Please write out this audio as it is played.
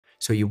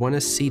So you want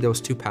to see those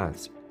two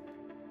paths.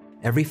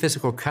 Every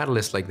physical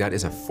catalyst like that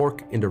is a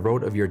fork in the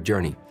road of your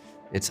journey.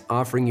 It's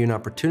offering you an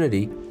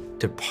opportunity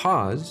to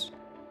pause,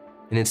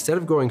 and instead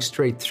of going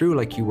straight through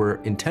like you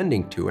were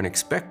intending to and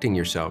expecting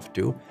yourself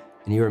to,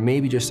 and you are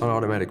maybe just on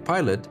automatic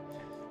pilot,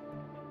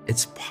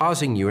 it's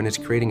pausing you and it's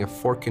creating a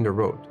fork in the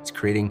road. It's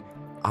creating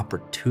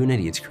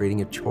opportunity. It's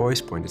creating a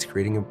choice point. It's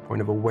creating a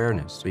point of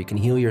awareness so you can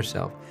heal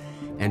yourself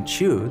and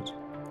choose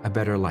a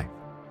better life.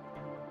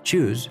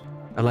 Choose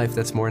a life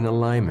that's more in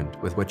alignment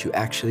with what you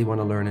actually want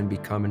to learn and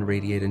become and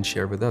radiate and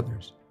share with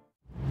others.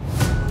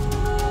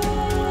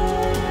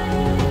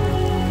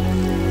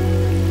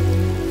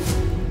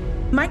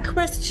 My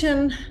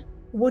question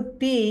would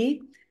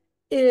be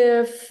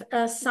if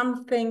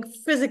something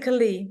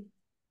physically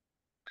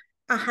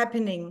are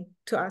happening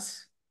to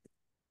us,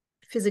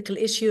 physical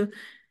issue.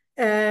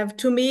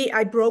 To me,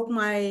 I broke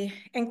my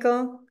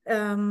ankle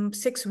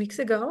 6 weeks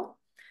ago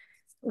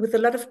with a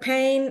lot of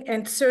pain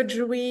and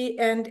surgery,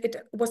 and it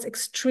was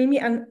extremely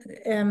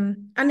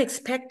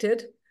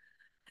unexpected.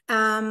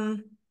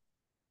 And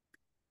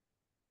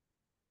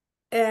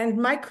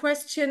my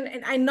question,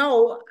 and I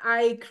know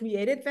I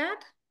created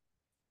that,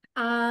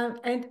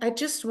 and I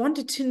just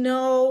wanted to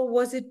know,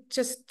 was it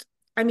just,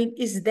 I mean,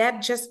 is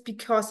that just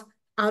because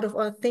out of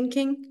our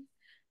thinking,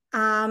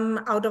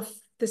 out of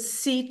the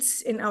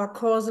seats in our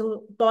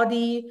causal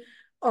body,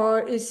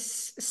 or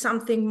is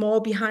something more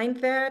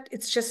behind that?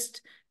 It's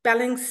just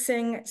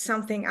balancing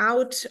something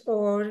out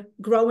or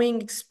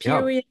growing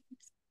experience.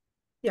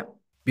 Yeah.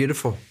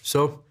 Beautiful.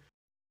 So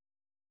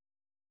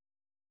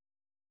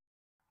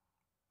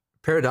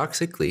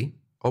paradoxically,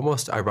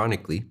 almost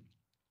ironically,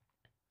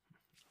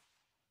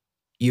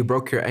 you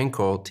broke your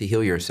ankle to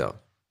heal yourself,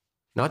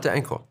 not the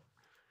ankle,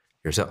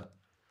 yourself.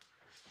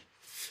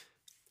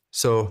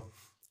 So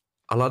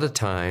a lot of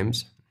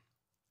times,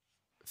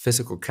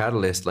 physical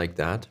catalyst like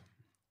that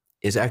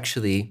is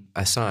actually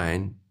a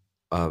sign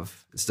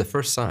of, it's the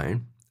first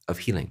sign of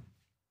healing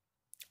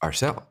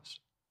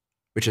ourselves,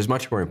 which is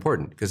much more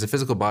important because the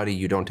physical body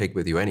you don't take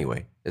with you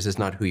anyway. This is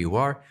not who you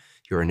are.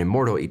 You're an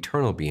immortal,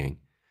 eternal being.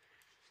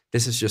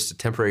 This is just a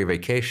temporary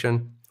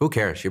vacation. Who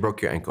cares? You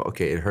broke your ankle.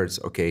 Okay, it hurts.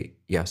 Okay,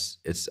 yes,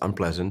 it's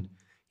unpleasant.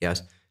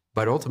 Yes,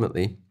 but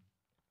ultimately,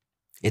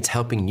 it's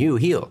helping you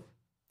heal.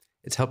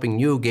 It's helping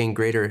you gain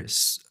greater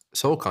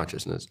soul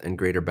consciousness and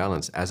greater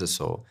balance as a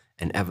soul.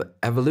 And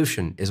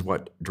evolution is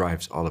what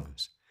drives all of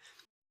us.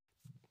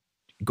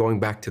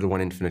 Going back to the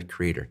one infinite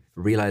creator,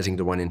 realizing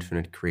the one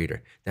infinite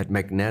creator, that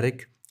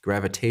magnetic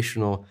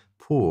gravitational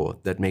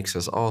pull that makes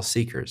us all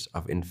seekers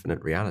of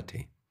infinite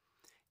reality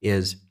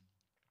is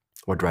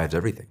what drives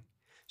everything.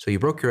 So you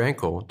broke your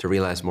ankle to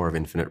realize more of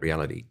infinite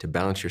reality, to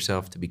balance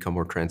yourself, to become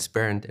more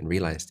transparent and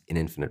realized in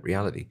infinite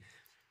reality.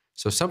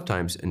 So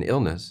sometimes an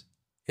illness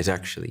is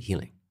actually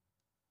healing.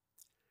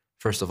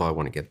 First of all, I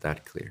want to get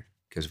that clear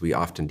because we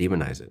often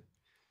demonize it,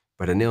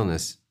 but an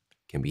illness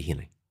can be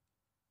healing.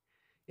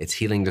 It's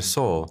healing the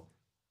soul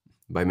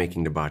by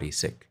making the body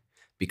sick.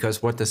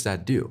 Because what does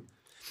that do?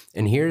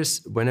 And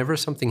here's, whenever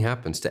something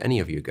happens to any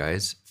of you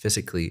guys,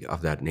 physically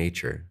of that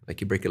nature, like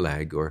you break a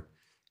leg or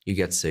you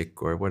get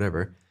sick or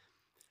whatever,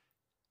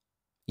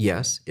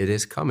 yes, it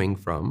is coming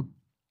from,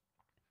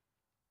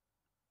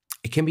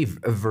 it can be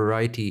a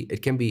variety,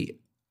 it can be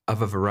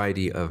of a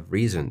variety of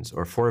reasons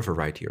or for a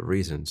variety of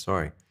reasons,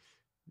 sorry.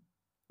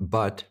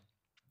 But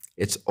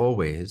it's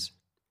always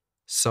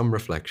some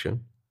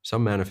reflection,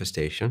 some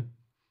manifestation,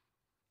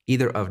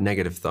 either of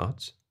negative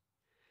thoughts,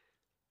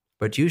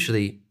 but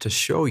usually to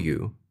show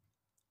you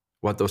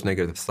what those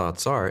negative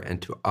thoughts are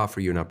and to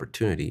offer you an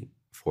opportunity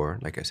for,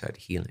 like I said,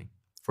 healing,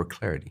 for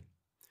clarity.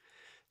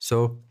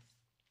 So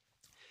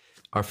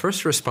our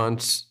first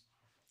response,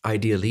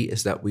 ideally,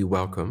 is that we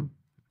welcome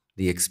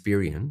the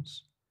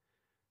experience.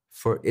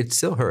 For it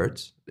still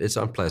hurts, it's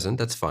unpleasant,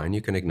 that's fine,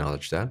 you can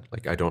acknowledge that.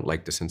 Like, I don't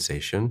like the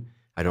sensation,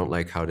 I don't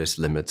like how this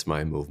limits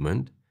my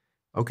movement.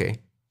 Okay,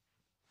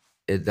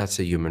 that's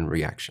a human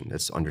reaction,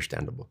 that's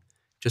understandable.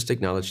 Just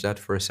acknowledge that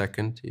for a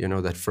second, you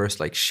know, that first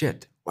like,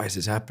 shit, why is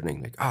this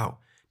happening? Like, oh,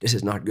 this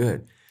is not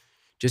good.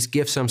 Just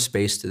give some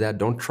space to that.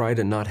 Don't try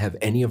to not have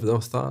any of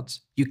those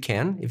thoughts. You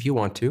can, if you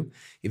want to.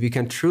 If you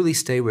can truly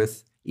stay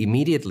with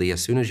immediately,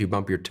 as soon as you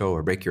bump your toe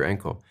or break your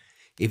ankle,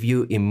 if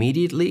you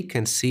immediately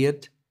can see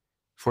it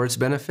for its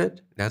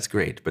benefit, that's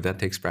great, but that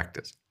takes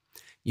practice.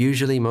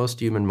 Usually most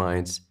human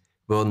minds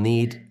will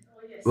need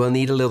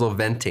a little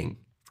venting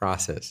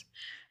process.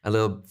 A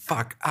little,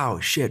 fuck, oh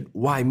shit,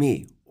 why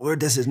me? Or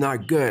this is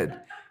not good.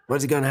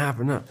 What's gonna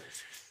happen now?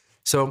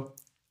 So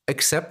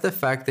accept the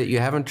fact that you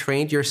haven't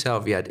trained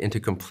yourself yet into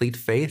complete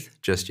faith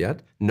just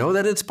yet. Know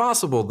that it's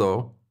possible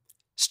though.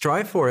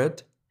 Strive for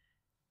it.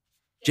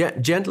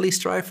 Gently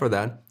strive for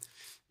that.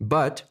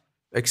 But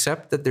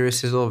accept that there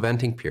is this little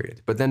venting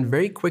period. But then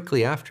very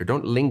quickly after,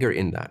 don't linger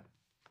in that.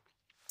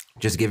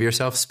 Just give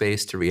yourself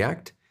space to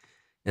react.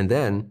 And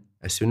then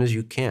as soon as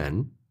you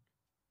can,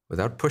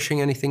 without pushing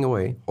anything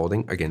away,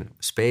 holding, again,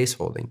 space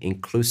holding,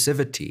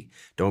 inclusivity.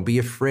 Don't be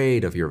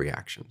afraid of your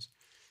reactions.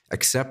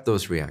 Accept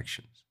those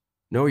reactions.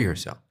 Know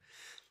yourself.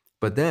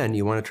 But then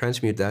you want to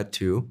transmute that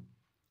to,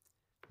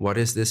 what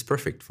is this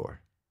perfect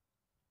for?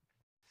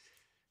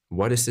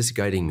 What is this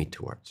guiding me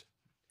towards?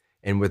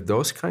 And with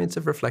those kinds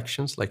of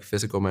reflections, like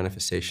physical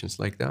manifestations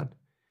like that,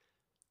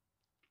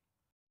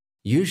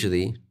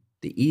 usually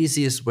the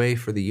easiest way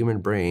for the human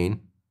brain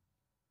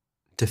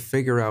to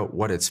figure out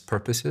what its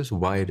purpose is,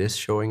 why it is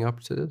showing up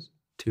to this,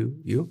 to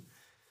you,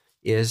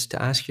 is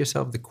to ask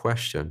yourself the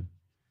question,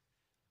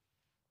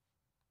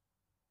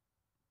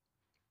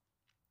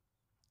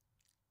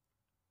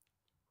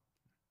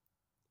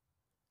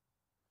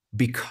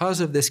 because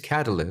of this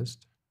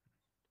catalyst,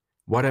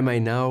 what am I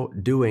now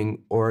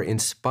doing or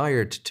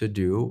inspired to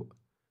do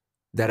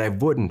that I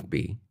wouldn't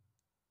be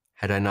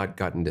had I not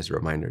gotten this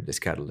reminder, this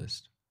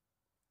catalyst?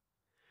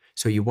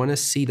 So you want to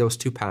see those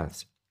two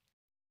paths.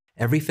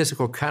 Every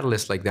physical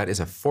catalyst like that is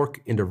a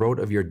fork in the road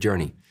of your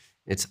journey.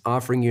 It's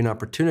offering you an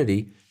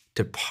opportunity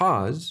to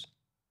pause,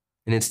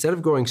 and instead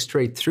of going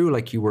straight through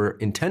like you were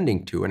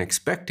intending to and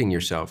expecting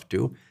yourself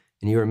to,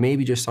 and you were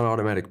maybe just on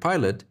automatic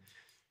pilot,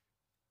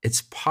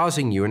 it's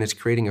pausing you and it's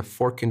creating a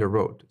fork in the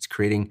road. It's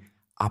creating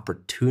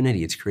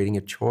opportunity. It's creating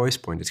a choice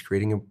point. It's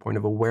creating a point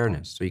of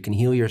awareness so you can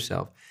heal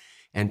yourself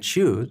and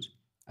choose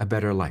a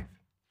better life.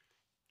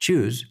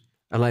 Choose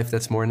a life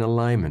that's more in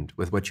alignment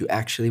with what you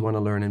actually want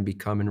to learn and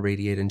become and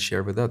radiate and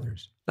share with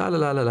others. La la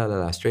la la la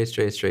la, straight,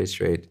 straight, straight,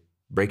 straight.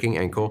 Breaking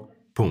ankle,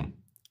 boom.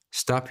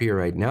 Stop here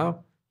right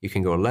now. You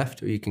can go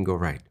left or you can go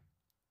right.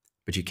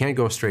 But you can't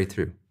go straight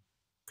through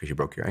because you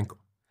broke your ankle.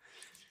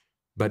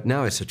 But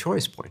now it's a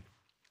choice point.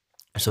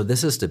 So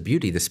this is the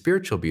beauty, the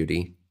spiritual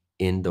beauty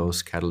in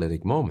those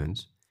catalytic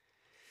moments.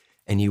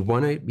 And you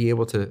want to be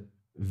able to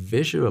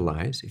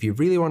visualize, if you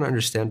really want to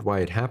understand why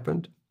it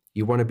happened,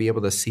 you want to be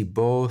able to see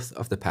both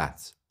of the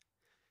paths.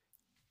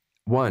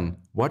 One,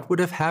 what would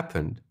have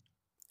happened?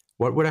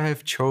 What would I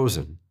have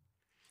chosen?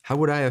 How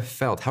would I have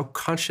felt? How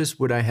conscious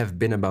would I have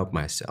been about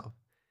myself?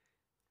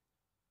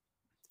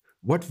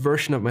 What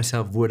version of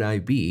myself would I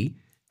be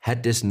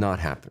had this not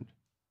happened?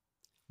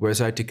 Was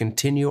I to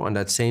continue on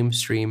that same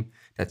stream,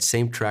 that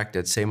same track,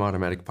 that same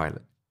automatic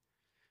pilot?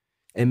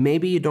 And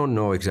maybe you don't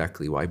know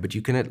exactly why, but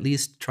you can at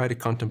least try to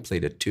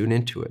contemplate it, tune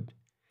into it.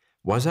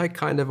 Was I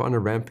kind of on a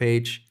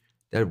rampage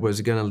that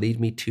was going to lead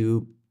me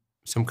to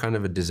some kind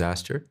of a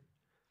disaster?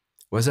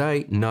 Was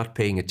I not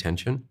paying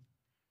attention?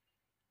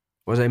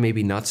 Was I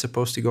maybe not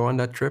supposed to go on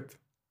that trip?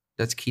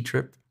 That's key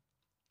trip?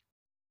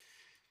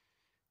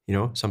 You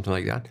know, something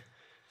like that.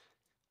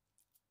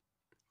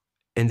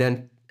 And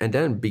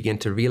then begin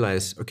to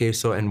realize, okay,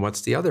 so, and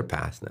what's the other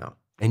path now?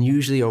 And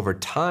usually over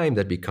time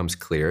that becomes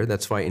clear.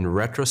 That's why in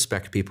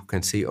retrospect, people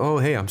can see, oh,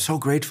 hey, I'm so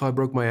grateful I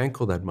broke my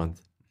ankle that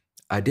month.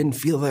 I didn't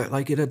feel that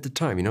like it at the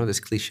time. You know, this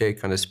cliche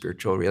kind of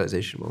spiritual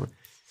realization moment.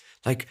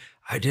 Like,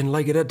 I didn't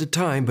like it at the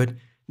time, but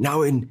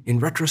now in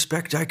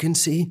retrospect, I can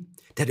see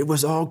that it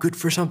was all good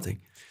for something.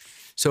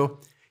 So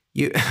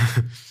you,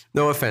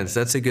 no offense,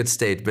 that's a good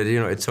state, but you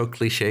know, it's so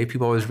cliche.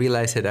 People always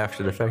realize it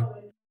after the fact.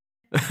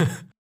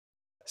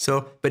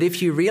 So, but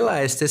if you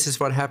realize this is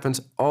what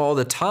happens all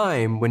the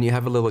time when you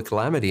have a little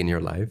calamity in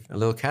your life, a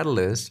little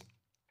catalyst,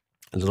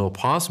 a little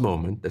pause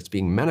moment that's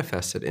being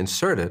manifested,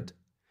 inserted,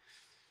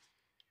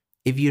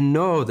 if you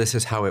know this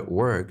is how it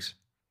works,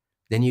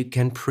 then you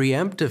can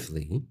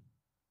preemptively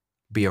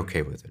be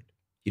okay with it.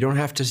 You don't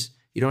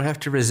have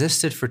to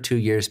resist it for 2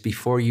 years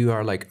before you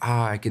are like,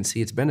 I can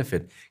see its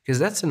benefit, because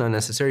that's an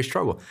unnecessary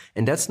struggle.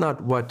 And that's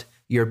not what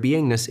your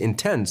beingness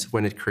intends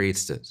when it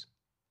creates this.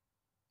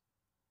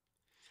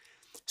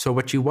 So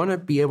what you want to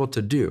be able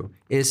to do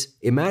is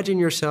imagine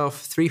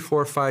yourself 3,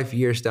 4, 5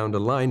 years down the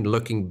line,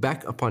 looking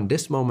back upon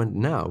this moment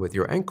now with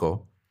your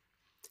ankle.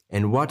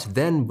 And what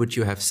then would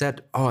you have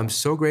said? Oh, I'm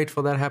so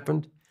grateful that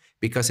happened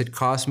because it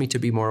caused me to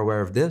be more aware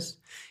of this.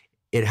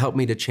 It helped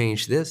me to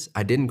change this.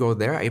 I didn't go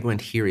there. I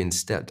went here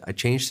instead. I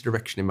changed the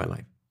direction in my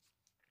life.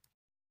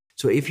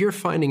 So if you're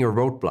finding a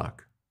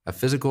roadblock, a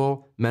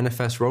physical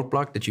manifest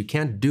roadblock that you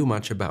can't do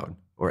much about,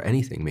 or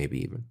anything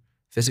maybe even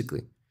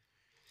physically,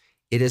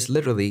 it is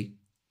literally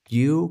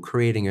you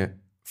creating a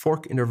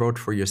fork in the road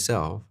for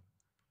yourself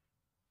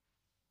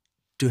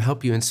to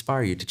help you,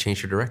 inspire you to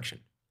change your direction.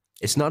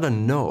 It's not a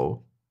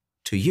no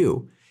to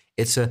you.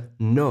 It's a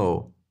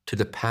no to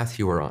the path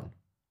you are on.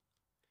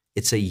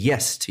 It's a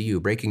yes to you.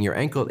 Breaking your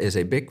ankle is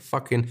a big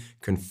fucking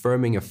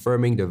confirming,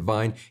 affirming,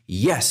 divine,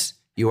 yes,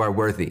 you are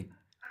worthy.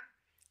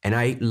 And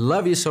I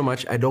love you so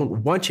much, I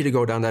don't want you to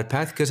go down that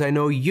path because I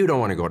know you don't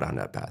want to go down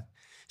that path.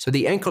 So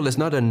the ankle is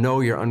not a no,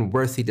 you're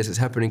unworthy, this is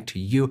happening to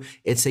you.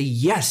 It's a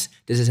yes,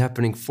 this is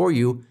happening for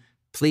you.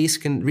 Please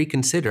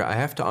reconsider. I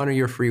have to honor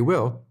your free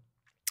will.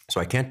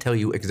 So I can't tell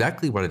you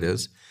exactly what it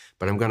is,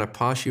 but I'm going to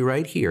pause you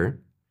right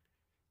here.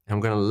 And I'm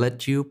going to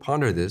let you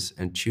ponder this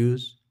and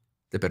choose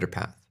the better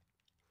path.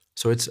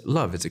 So it's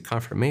love, it's a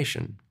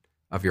confirmation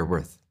of your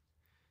worth.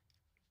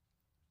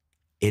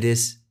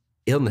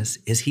 Illness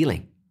is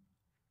healing.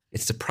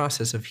 It's the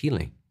process of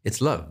healing.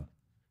 It's love.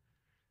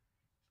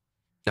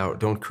 Now,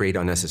 don't create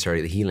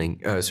unnecessary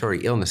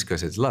illness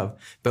because it's love.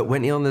 But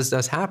when illness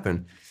does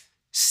happen,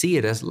 see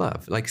it as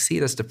love. Like see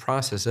it as the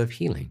process of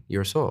healing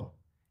your soul.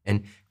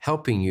 and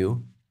helping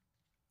you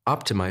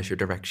optimize your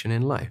direction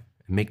in life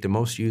and make the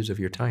most use of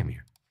your time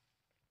here.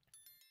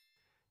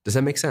 Does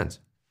that make sense?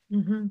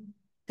 Mm-hmm.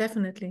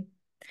 Definitely.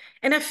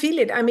 And I feel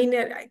it. I mean,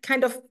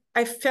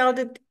 I felt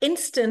it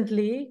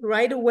instantly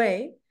right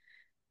away.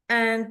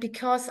 And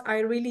because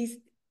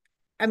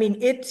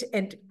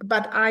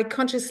but I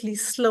consciously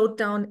slowed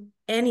down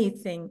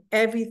everything,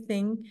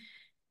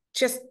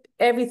 just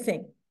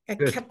everything. I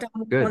Good, cut down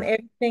on good,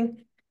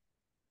 everything.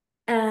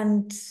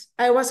 And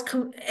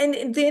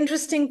and the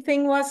interesting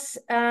thing was,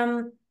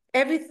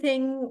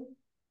 everything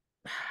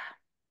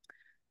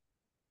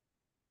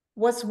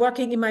was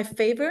working in my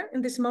favor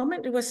in this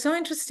moment. It was so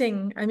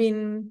interesting. I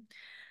mean,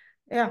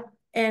 yeah.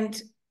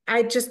 And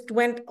I just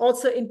went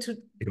also into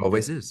it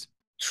always is.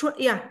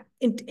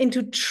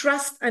 into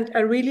trust, and I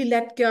really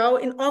let go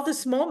in all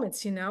these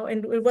moments,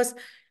 and it was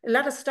a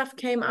lot of stuff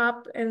came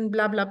up and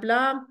blah blah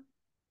blah,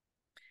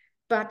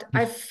 but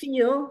I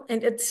feel,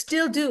 and it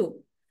still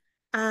do,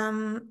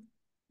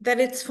 that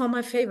it's for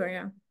my favor.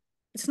 Yeah,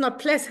 it's not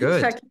pleasant,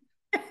 Good. like,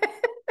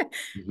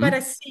 but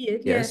I Mhm. see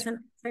it, yes, Yes. and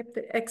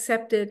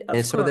accept it, And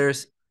of so course.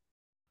 there's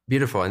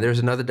beautiful. And there's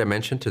another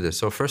dimension to this.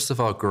 So first of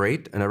all,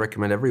 great. And I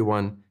recommend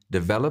everyone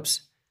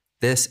develops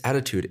this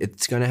attitude.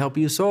 It's going to help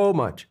you so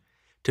much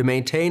to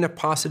maintain a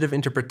positive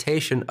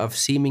interpretation of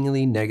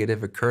seemingly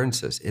negative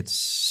occurrences. It's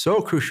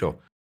so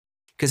crucial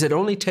because it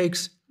only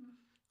takes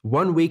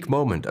 1 weak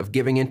moment of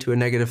giving into a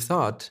negative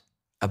thought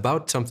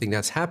about something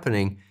that's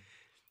happening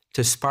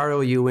to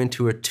spiral you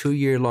into a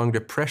 2-year-long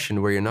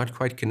depression where you're not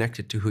quite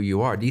connected to who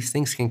you are. These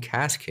things can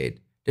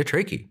cascade. They're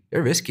tricky.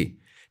 They're risky.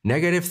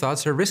 Negative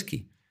thoughts are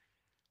risky.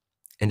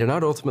 And they're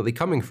not ultimately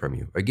coming from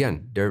you.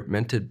 Again, they're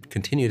meant to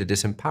continue to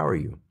disempower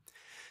you.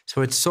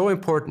 So it's so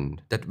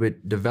important that we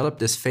develop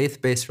this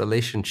faith-based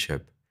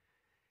relationship,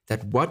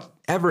 that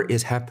whatever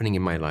is happening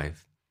in my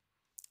life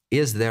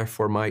is there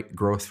for my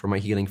growth, for my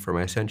healing, for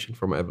my ascension,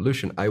 for my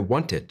evolution. I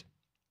want it.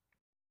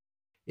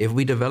 If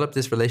we develop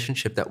this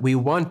relationship that we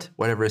want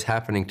whatever is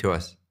happening to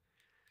us,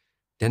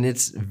 then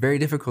it's very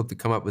difficult to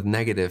come up with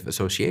negative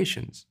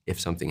associations if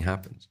something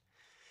happens.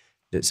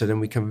 So then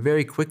we can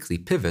very quickly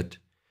pivot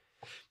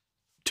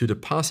to the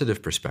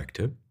positive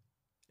perspective.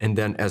 And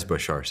then, as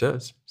Bashar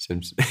says,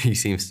 since he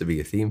seems to be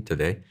a theme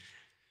today,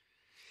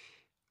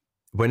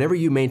 whenever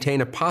you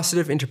maintain a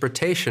positive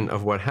interpretation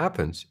of what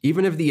happens,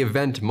 even if the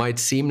event might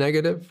seem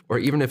negative, or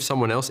even if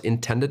someone else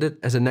intended it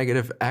as a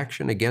negative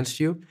action against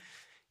you,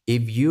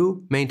 if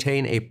you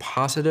maintain a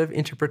positive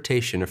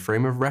interpretation, a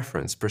frame of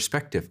reference,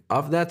 perspective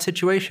of that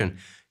situation,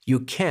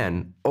 you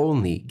can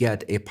only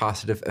get a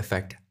positive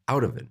effect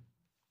out of it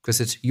because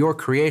it's your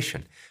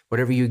creation.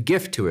 Whatever you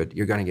give to it,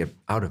 you're going to get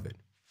out of it.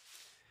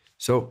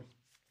 So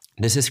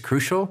this is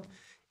crucial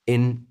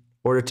in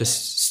order to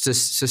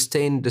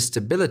sustain the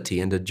stability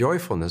and the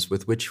joyfulness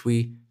with which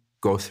we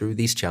go through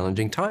these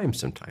challenging times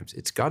sometimes.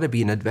 It's got to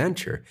be an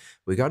adventure.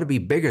 We got to be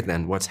bigger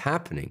than what's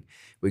happening.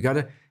 We got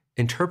to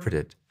interpret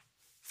it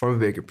from a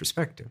bigger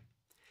perspective.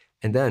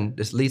 And then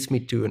this leads me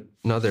to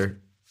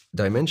another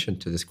dimension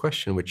to this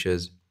question, which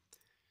is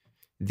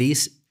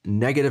these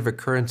negative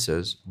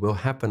occurrences will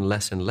happen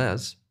less and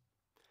less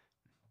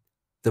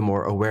the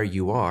more aware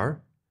you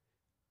are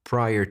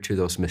prior to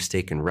those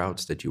mistaken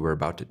routes that you were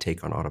about to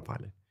take on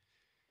autopilot.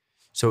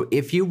 So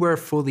if you were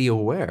fully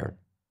aware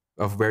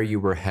of where you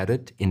were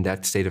headed in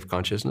that state of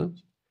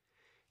consciousness,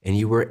 and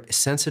you were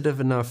sensitive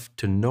enough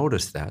to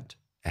notice that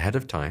ahead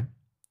of time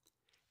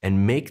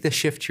and make the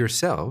shift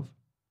yourself,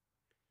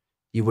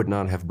 you would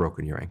not have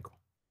broken your ankle.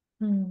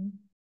 Mm.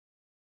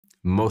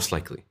 Most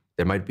likely.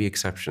 There might be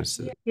exceptions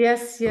to that.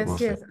 Yes, But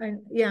yes, yes.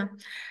 Yeah.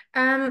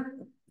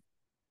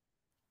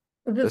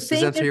 The Does this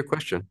thing answer is, your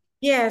question?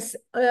 yes,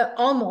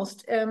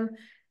 almost. Okay.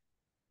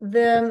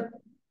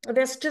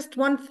 There's just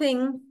one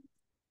thing.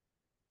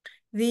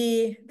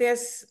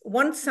 There's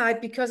one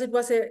side, because it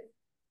was a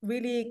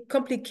really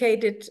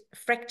complicated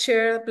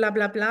fracture, blah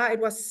blah blah.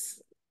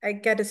 I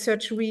got a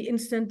surgery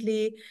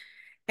instantly,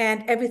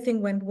 and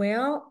everything went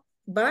well.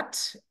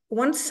 But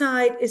one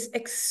side is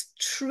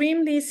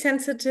extremely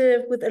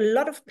sensitive with a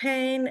lot of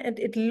pain, and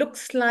it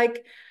looks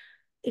like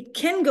it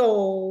can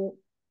go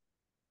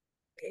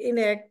in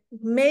a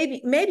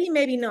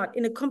maybe not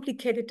in a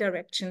complicated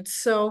direction.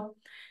 So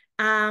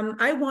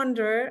I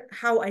wonder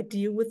how I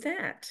deal with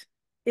that.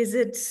 Is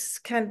it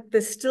kind of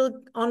the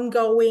still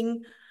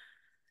ongoing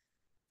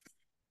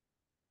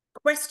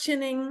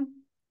questioning,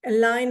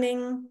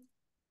 aligning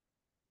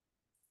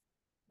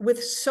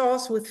with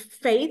source, with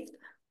faith,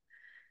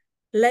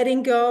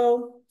 letting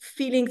go,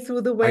 feeling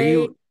through the Are way?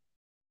 you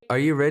are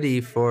you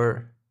ready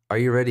for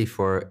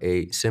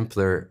a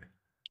simpler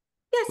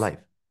Yes, life?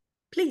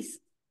 please.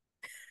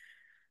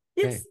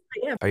 Okay. Yes,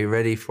 I am. Are you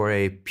ready for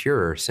a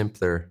purer,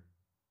 simpler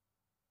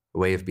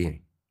way of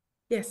being?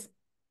 Yes.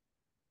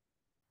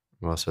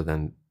 Well, so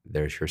then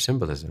there's your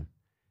symbolism.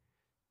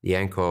 The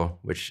ankle,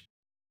 which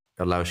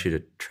allows you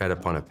to tread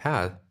upon a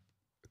path,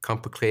 a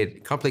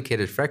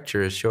complicated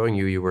fracture is showing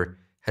you were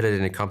headed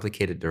in a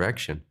complicated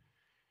direction.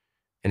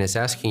 And it's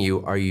asking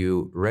you, are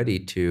you ready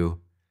to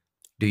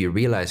do you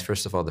realize,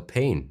 first of all, the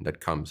pain that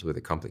comes with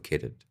a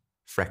complicated,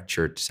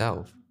 fractured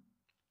self?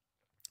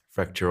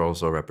 Fracture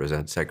also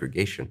represents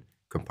segregation,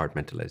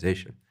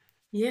 compartmentalization.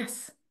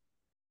 Yes.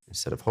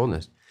 Instead of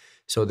wholeness.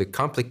 So the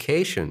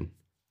complication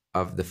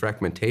of the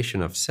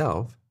fragmentation of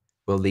self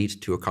will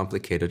lead to a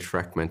complicated,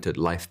 fragmented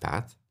life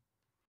path.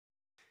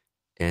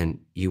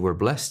 And you were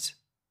blessed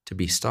to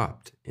be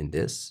stopped in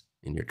this,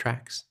 in your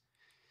tracks.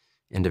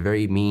 And the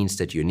very means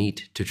that you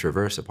need to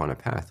traverse upon a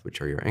path,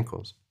 which are your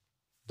ankles,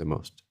 the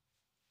most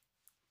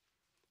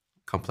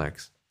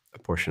complex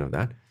portion of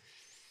that,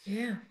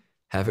 Yeah.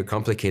 have a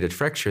complicated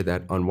fracture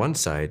that on one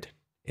side,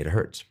 it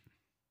hurts.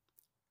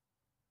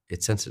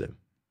 It's sensitive.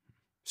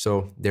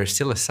 So there's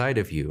still a side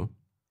of you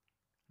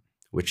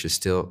which is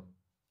still,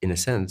 in a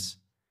sense,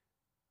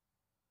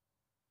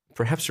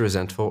 perhaps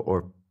resentful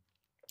or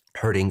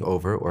hurting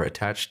over or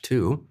attached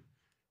to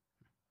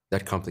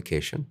that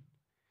complication.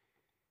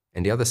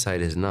 And the other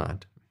side is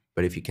not.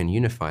 But if you can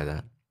unify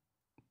that,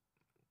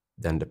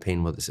 then the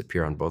pain will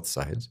disappear on both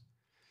sides.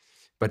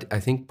 But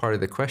I think part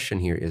of the question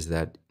here is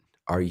that,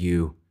 are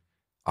you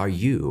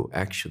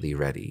actually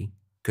ready?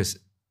 Because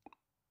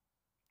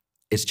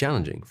it's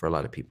challenging for a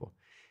lot of people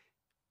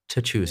to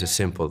choose a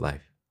simple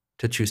life,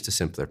 to choose the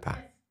simpler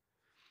path.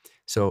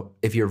 So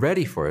if you're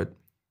ready for it,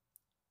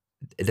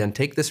 then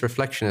take this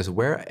reflection as,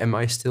 where am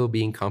I still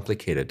being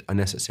complicated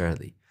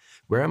unnecessarily?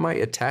 Where am I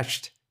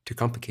attached to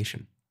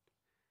complication,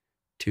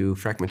 to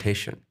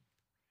fragmentation?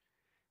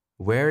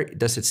 Where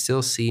does it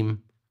still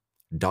seem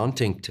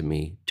daunting to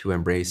me to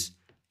embrace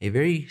a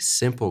very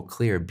simple,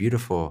 clear,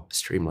 beautiful,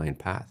 streamlined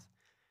path?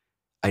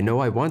 I know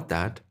I want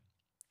that,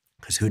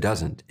 because who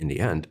doesn't in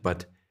the end?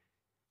 But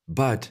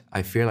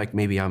I feel like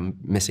maybe I'm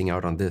missing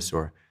out on this,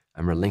 or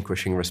I'm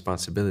relinquishing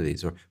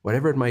responsibilities, or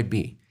whatever it might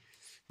be.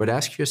 But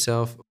ask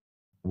yourself,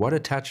 what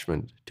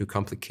attachment to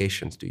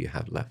complications do you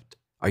have left?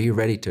 Are you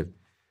ready to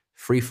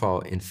free fall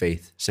in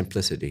faith,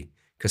 simplicity?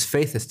 Because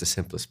faith is the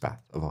simplest path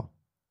of all.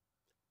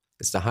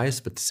 It's the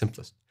highest, but the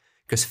simplest.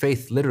 Because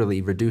faith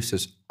literally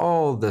reduces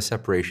all the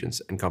separations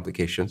and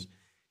complications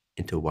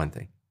into one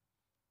thing: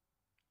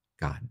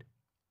 God.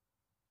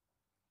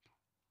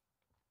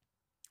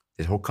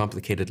 This whole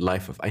complicated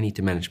life of, I need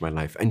to manage my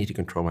life, I need to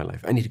control my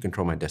life, I need to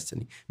control my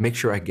destiny, make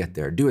sure I get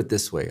there, do it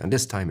this way, on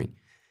this timing.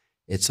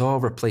 It's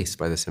all replaced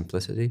by the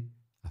simplicity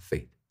of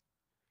faith.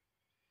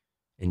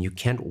 And you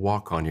can't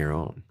walk on your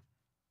own.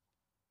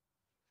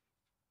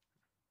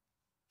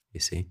 You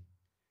see?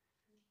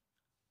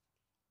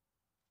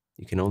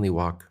 You can only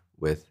walk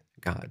with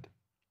God.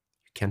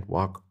 You can't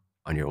walk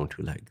on your own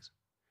two legs.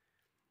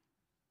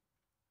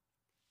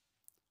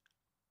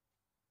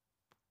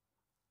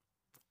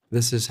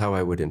 This is how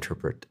I would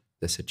interpret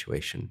the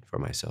situation for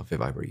myself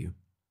if I were you.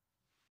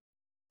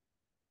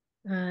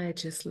 I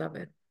just love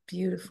it.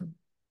 Beautiful.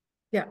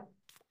 Yeah.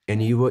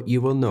 And you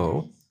will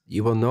know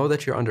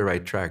that you're on the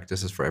right track.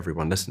 This is for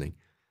everyone listening.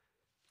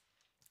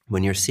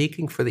 When you're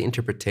seeking for the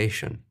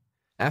interpretation,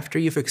 after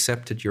you've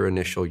accepted your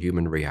initial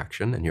human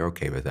reaction and you're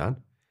okay with that,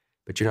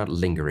 but you're not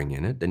lingering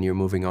in it, then you're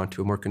moving on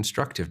to a more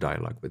constructive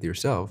dialogue with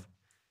yourself.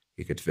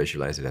 You could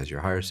visualize it as your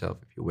higher self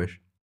if you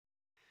wish.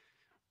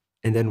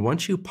 And then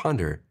once you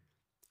ponder,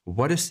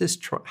 what is this?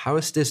 How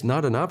is this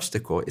not an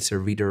obstacle? It's a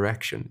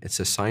redirection. It's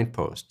a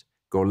signpost.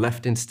 Go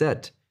left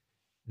instead.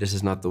 This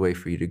is not the way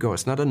for you to go.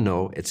 It's not a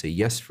no, it's a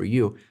yes for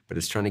you, but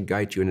it's trying to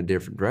guide you in a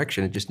different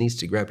direction. It just needs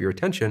to grab your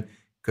attention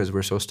because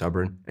we're so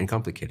stubborn and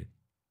complicated.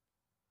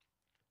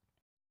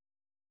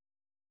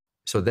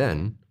 So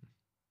then,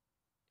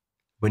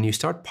 when you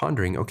start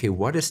pondering, okay,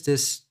 what is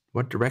this?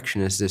 What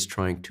direction is this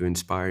trying to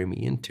inspire me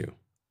into?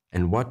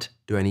 And what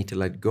do I need to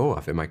let go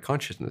of in my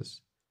consciousness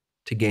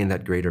to gain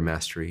that greater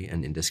mastery,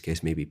 and in this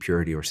case, maybe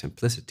purity or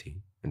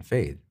simplicity and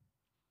faith?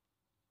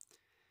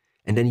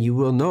 And then you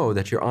will know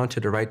that you're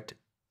onto the right,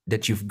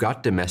 that you've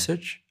got the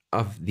message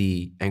of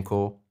the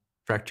ankle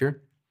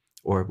fracture,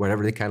 or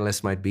whatever the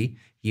catalyst might be.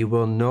 You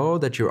will know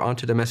that you're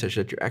onto the message,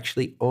 that you're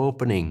actually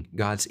opening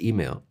God's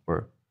email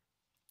or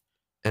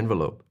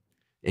envelope,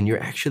 and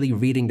you're actually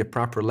reading the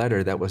proper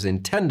letter that was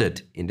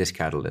intended in this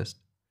catalyst,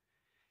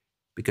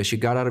 because you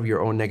got out of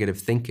your own negative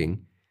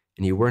thinking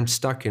and you weren't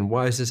stuck in,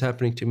 why is this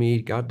happening to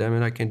me? God damn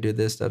it, I can do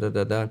this, da, da,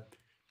 da, da.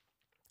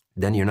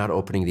 Then you're not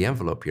opening the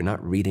envelope. You're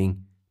not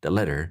reading the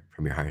letter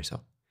from your higher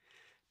self.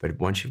 But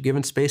once you've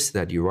given space to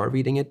that, you are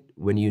reading it.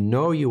 When you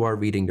know you are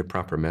reading the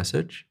proper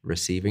message,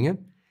 receiving it,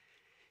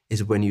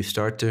 is when you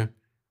start to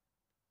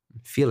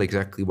feel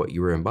exactly what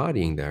you were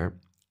embodying there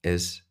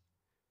is,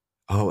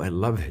 oh, I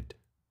love it.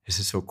 This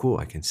is so cool.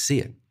 I can see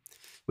it.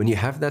 When you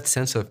have that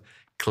sense of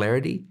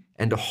clarity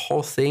and the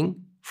whole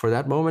thing, for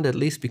that moment at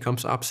least,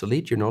 becomes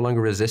obsolete, you're no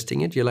longer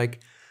resisting it. You're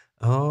like,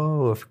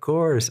 oh, of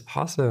course,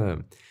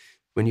 awesome.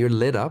 When you're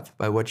lit up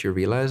by what you're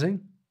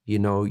realizing, you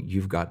know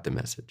you've got the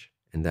message.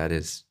 And that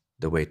is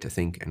the way to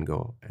think and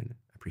go and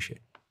appreciate.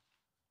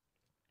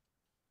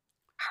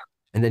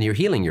 And then you're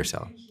healing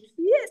yourself.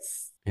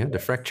 Yes. Yeah, the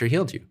fracture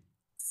healed you.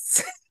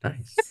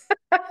 Nice.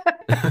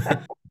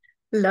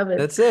 Love it.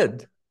 That's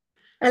it.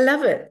 I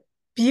love it.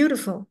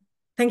 Beautiful.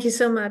 Thank you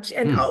so much.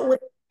 And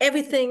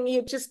everything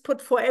you just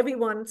put for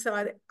everyone.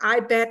 So I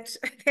bet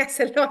there's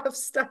a lot of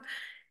stuff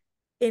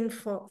in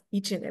for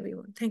each and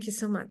everyone. Thank you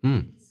so much.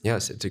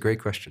 Yes, it's a great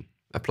question.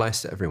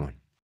 Applies to everyone.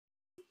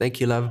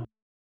 Thank you, love.